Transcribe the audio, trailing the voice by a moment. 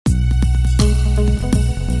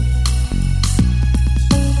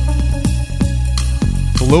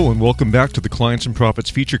Hello and welcome back to the Clients and Profits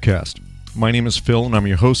Featurecast. My name is Phil and I'm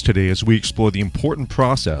your host today as we explore the important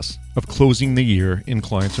process of closing the year in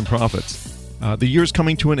Clients and Profits. The year is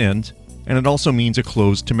coming to an end, and it also means a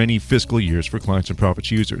close to many fiscal years for Clients and Profits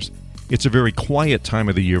users. It's a very quiet time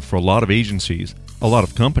of the year for a lot of agencies, a lot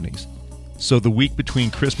of companies. So the week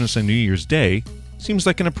between Christmas and New Year's Day seems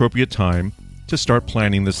like an appropriate time to start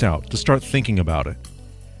planning this out, to start thinking about it.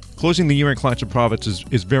 Closing the year in Clients and Profits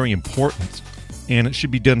is very important, and it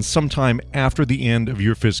should be done sometime after the end of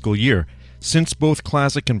your fiscal year. Since both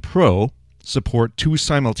Classic and Pro support two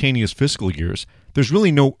simultaneous fiscal years, there's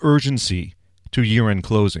really no urgency to year-end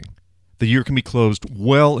closing. The year can be closed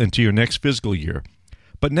well into your next fiscal year.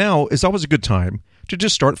 But now is always a good time to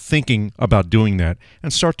just start thinking about doing that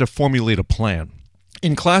and start to formulate a plan.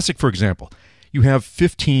 In Classic, for example, you have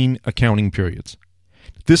 15 accounting periods.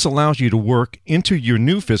 This allows you to work into your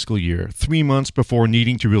new fiscal year 3 months before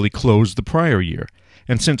needing to really close the prior year.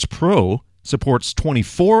 And since Pro supports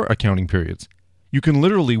 24 accounting periods, you can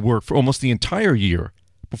literally work for almost the entire year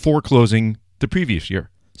before closing the previous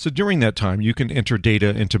year. So during that time, you can enter data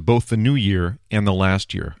into both the new year and the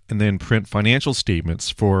last year, and then print financial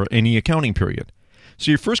statements for any accounting period.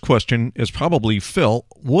 So your first question is probably, Phil,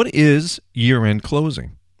 what is year-end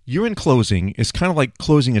closing? Year-end closing is kind of like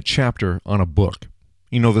closing a chapter on a book.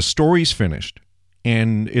 You know, the story's finished,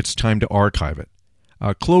 and it's time to archive it.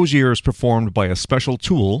 Close year is performed by a special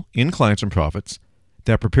tool in Clients and Profits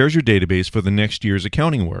that prepares your database for the next year's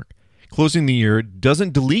accounting work. Closing the year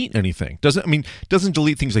doesn't delete anything. Doesn't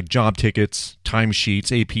delete things like job tickets,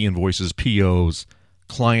 timesheets, AP invoices, POs,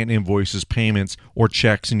 client invoices, payments, or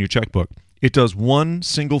checks in your checkbook. It does one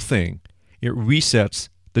single thing. It resets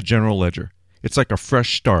the general ledger. It's like a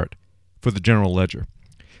fresh start for the general ledger.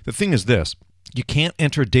 The thing is this. You can't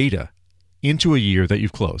enter data into a year that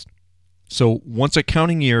you've closed. So once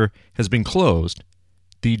accounting year has been closed,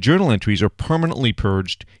 the journal entries are permanently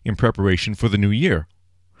purged in preparation for the new year.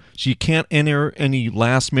 So you can't enter any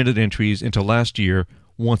last-minute entries into last year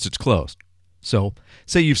once it's closed. So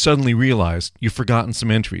say you've suddenly realized you've forgotten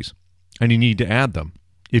some entries and you need to add them.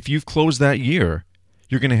 If you've closed that year,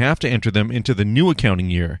 you're going to have to enter them into the new accounting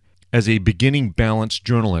year as a beginning balance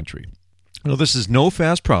journal entry. Now, this is no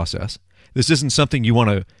fast process. This isn't something you want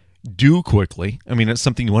to do quickly. It's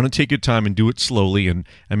something you want to take your time and do it slowly and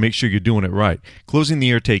make sure you're doing it right. Closing the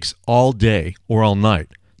year takes all day or all night.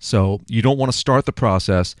 So you don't want to start the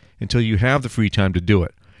process until you have the free time to do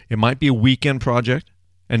it. It might be a weekend project.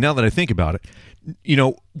 And now that I think about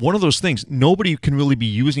it, one of those things, nobody can really be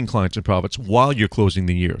using Clients and Profits while you're closing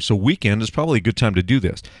the year. So weekend is probably a good time to do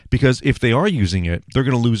this because if they are using it, they're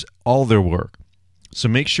going to lose all their work. So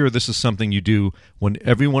make sure this is something you do when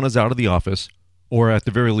everyone is out of the office or at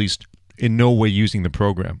the very least in no way using the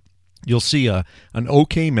program. You'll see an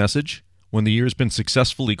OK message when the year has been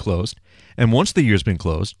successfully closed. And once the year's been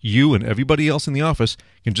closed, you and everybody else in the office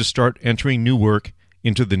can just start entering new work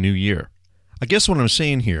into the new year. I guess what I'm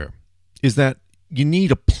saying here is that you need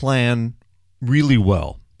to plan really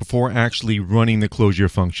well before actually running the close year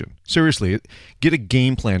function. Seriously, get a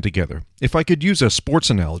game plan together. If I could use a sports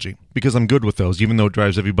analogy, because I'm good with those, even though it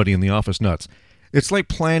drives everybody in the office nuts, it's like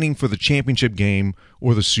planning for the championship game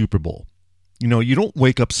or the Super Bowl. You don't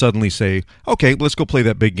wake up suddenly say, okay, let's go play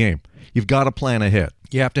that big game. You've got to plan ahead.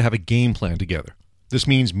 You have to have a game plan together. This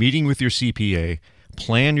means meeting with your CPA,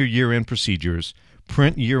 plan your year-end procedures,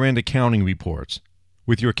 print year-end accounting reports.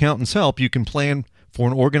 With your accountant's help, you can plan for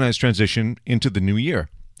an organized transition into the new year.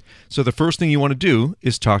 So the first thing you want to do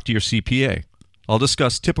is talk to your CPA. I'll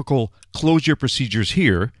discuss typical close year procedures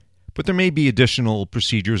here, but there may be additional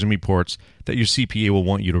procedures and reports that your CPA will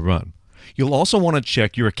want you to run. You'll also want to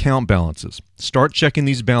check your account balances. Start checking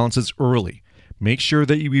these balances early. Make sure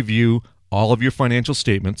that you review all of your financial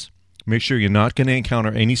statements. Make sure you're not going to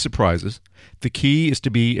encounter any surprises. The key is to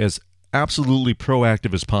be as absolutely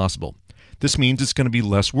proactive as possible. This means it's going to be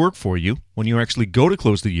less work for you when you actually go to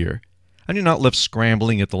close the year, and you're not left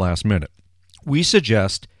scrambling at the last minute. We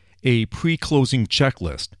suggest a pre-closing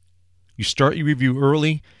checklist. You start your review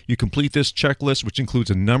early, you complete this checklist, which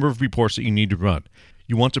includes a number of reports that you need to run.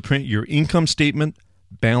 You want to print your income statement,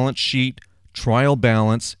 balance sheet, trial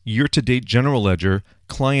balance, year-to-date general ledger,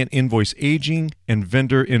 client invoice aging, and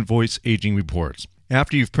vendor invoice aging reports.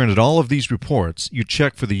 After you've printed all of these reports, you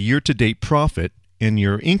check for the year-to-date profit in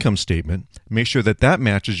your income statement. Make sure that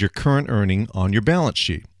matches your current earning on your balance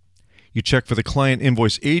sheet. You check for the client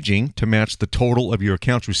invoice aging to match the total of your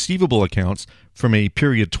accounts receivable accounts from a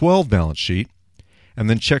period 12 balance sheet, and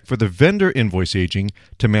then check for the vendor invoice aging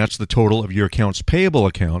to match the total of your accounts payable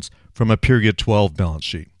accounts from a period 12 balance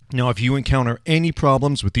sheet. Now, if you encounter any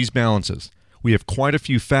problems with these balances, We have quite a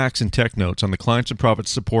few facts and tech notes on the Clients and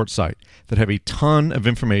Profits support site that have a ton of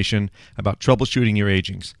information about troubleshooting your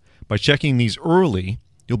agings. By checking these early,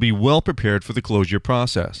 you'll be well prepared for the close year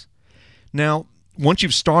process. Now, once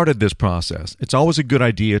you've started this process, it's always a good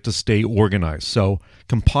idea to stay organized. So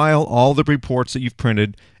compile all the reports that you've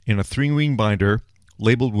printed in a 3-ring binder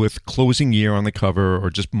labeled with closing year on the cover, or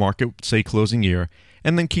just mark it, say closing year,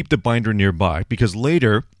 and then keep the binder nearby, because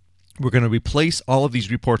later we're going to replace all of these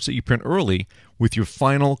reports that you print early with your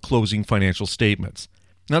final closing financial statements.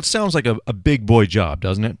 Now, it sounds like a big boy job,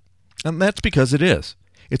 doesn't it? And that's because it is.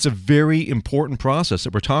 It's a very important process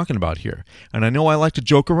that we're talking about here. And I know I like to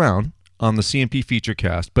joke around on the CMP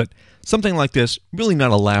Featurecast, but something like this, really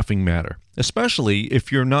not a laughing matter, especially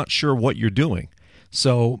if you're not sure what you're doing.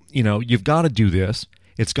 So, you've got to do this.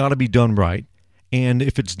 It's got to be done right. And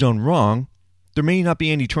if it's done wrong, there may not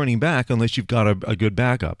be any turning back unless you've got a good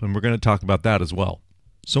backup. And we're going to talk about that as well.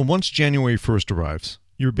 So once January 1st arrives,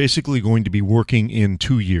 you're basically going to be working in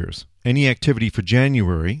 2 years. Any activity for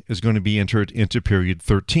January is going to be entered into period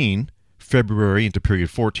 13, February into period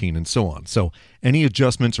 14, and so on. So any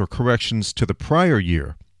adjustments or corrections to the prior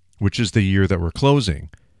year, which is the year that we're closing,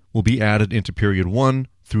 will be added into period 1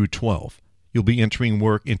 through 12. You'll be entering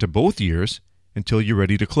work into both years until you're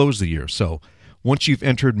ready to close the year. So once you've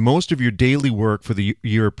entered most of your daily work for the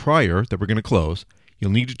year prior that we're going to close,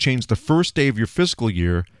 you'll need to change the first day of your fiscal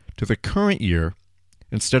year to the current year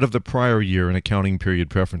instead of the prior year in accounting period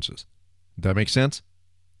preferences. That make sense?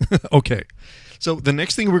 Okay. So the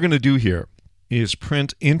next thing we're going to do here is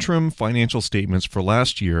print interim financial statements for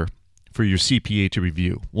last year for your CPA to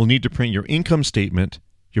review. We'll need to print your income statement,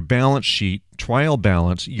 your balance sheet, trial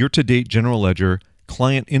balance, year-to-date general ledger,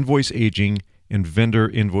 client invoice aging, and vendor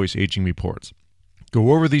invoice aging reports.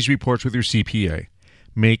 Go over these reports with your CPA.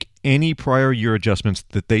 Make any prior year adjustments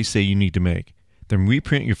that they say you need to make. Then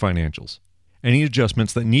reprint your financials. Any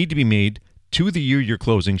adjustments that need to be made to the year you're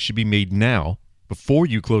closing should be made now before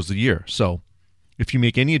you close the year. So if you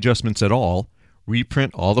make any adjustments at all,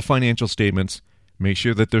 reprint all the financial statements. Make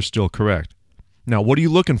sure that they're still correct. Now, what are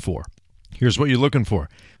you looking for? Here's what you're looking for.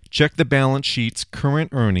 Check the balance sheet's current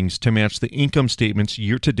earnings to match the income statement's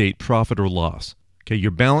year-to-date profit or loss. Okay,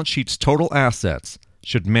 your balance sheet's total assets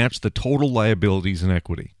should match the total liabilities and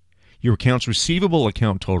equity. Your accounts receivable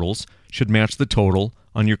account totals should match the total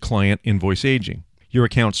on your client invoice aging. Your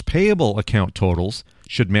accounts payable account totals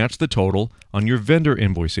should match the total on your vendor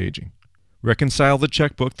invoice aging. Reconcile the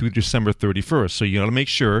checkbook through December 31st. So you got to make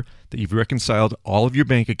sure that you've reconciled all of your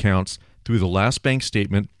bank accounts through the last bank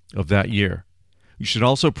statement of that year. You should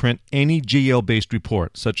also print any GL-based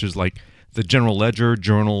report, such as like the general ledger,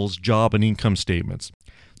 journals, job and income statements.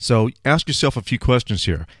 So ask yourself a few questions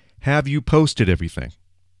here. Have you posted everything?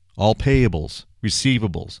 All payables,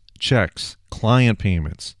 receivables, checks, client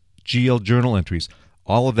payments, GL journal entries,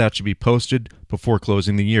 all of that should be posted before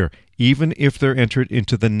closing the year, even if they're entered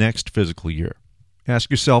into the next fiscal year. Ask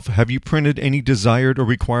yourself, have you printed any desired or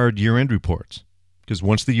required year-end reports? Because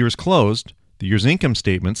once the year is closed, the year's income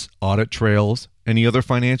statements, audit trails, any other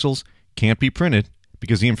financials can't be printed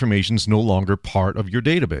because the information is no longer part of your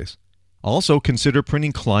database. Also, consider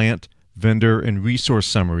printing client, vendor, and resource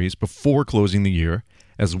summaries before closing the year,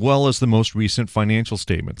 as well as the most recent financial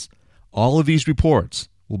statements. All of these reports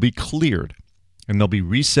will be cleared, and they'll be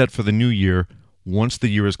reset for the new year once the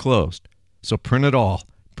year is closed. So print it all,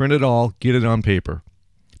 get it on paper.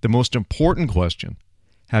 The most important question,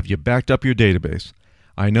 have you backed up your database?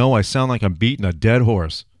 I know I sound like I'm beating a dead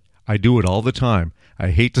horse. I do it all the time. I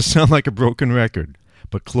hate to sound like a broken record,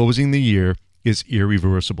 but closing the year is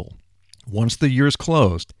irreversible. Once the year is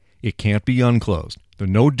closed, it can't be unclosed. There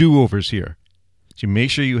are no do-overs here. So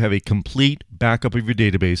make sure you have a complete backup of your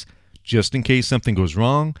database just in case something goes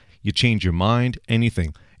wrong, you change your mind,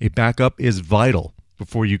 anything. A backup is vital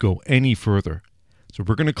before you go any further. So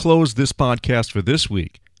we're going to close this podcast for this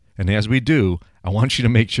week. And as we do, I want you to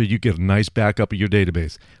make sure you get a nice backup of your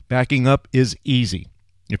database. Backing up is easy.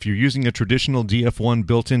 If you're using a traditional DF1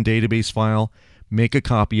 built-in database file, make a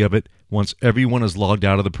copy of it once everyone is logged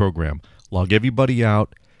out of the program. Log everybody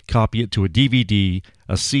out, copy it to a DVD,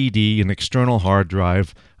 a CD, an external hard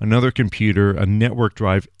drive, another computer, a network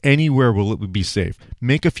drive, anywhere will it be safe.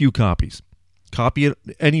 Make a few copies. Copy it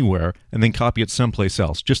anywhere and then copy it someplace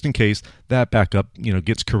else, just in case that backup,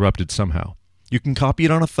 gets corrupted somehow. You can copy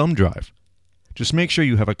it on a thumb drive. Just make sure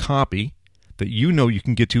you have a copy that you know you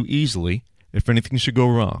can get to easily if anything should go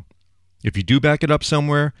wrong. If you do back it up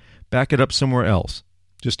somewhere else,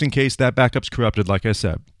 just in case that backup's corrupted, like I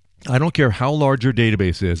said. I don't care how large your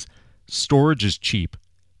database is, storage is cheap.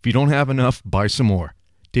 If you don't have enough, buy some more.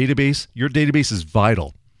 Your database is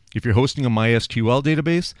vital. If you're hosting a MySQL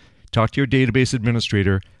database, talk to your database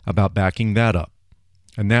administrator about backing that up.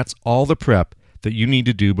 And that's all the prep that you need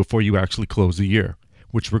to do before you actually close the year,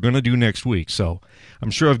 which we're going to do next week. So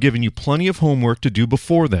I'm sure I've given you plenty of homework to do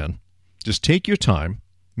before then. Just take your time,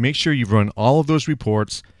 make sure you've run all of those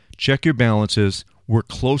reports, check your balances, work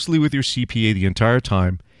closely with your CPA the entire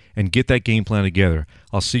time, and get that game plan together.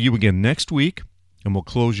 I'll see you again next week, and we'll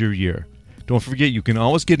close your year. Don't forget, you can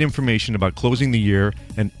always get information about closing the year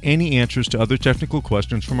and any answers to other technical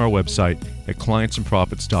questions from our website at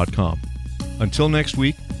clientsandprofits.com. Until next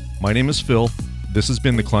week, my name is Phil. This has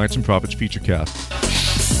been the Clients and Profits Featurecast.